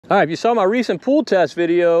All right, if you saw my recent pool test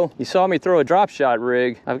video, you saw me throw a drop shot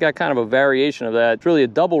rig. I've got kind of a variation of that. It's really a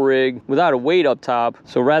double rig without a weight up top.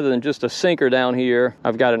 So rather than just a sinker down here,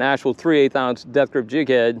 I've got an actual 3/8 ounce death grip jig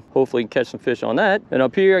head. Hopefully you can catch some fish on that. And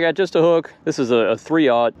up here, I got just a hook. This is a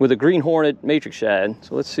 3/0 with a Green Hornet matrix shad.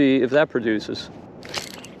 So let's see if that produces.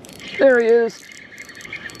 There he is.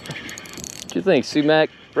 What do you think, C-Mac?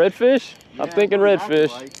 Redfish? Yeah, I'm thinking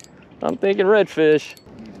redfish. Like. I'm thinking redfish.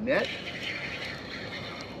 Net?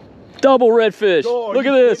 Double redfish. Oh, look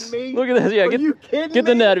at this. Look at this. Yeah, get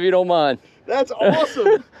the net if you don't mind. That's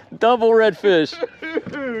awesome. Double redfish.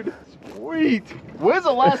 Dude, sweet. When's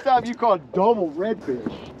the last time you caught double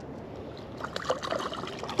redfish?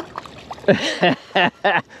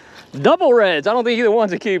 Double reds. I don't think either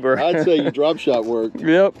one's a keeper. I'd say your drop shot worked.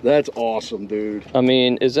 Yep. That's awesome, dude. I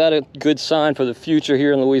mean, is that a good sign for the future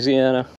here in Louisiana?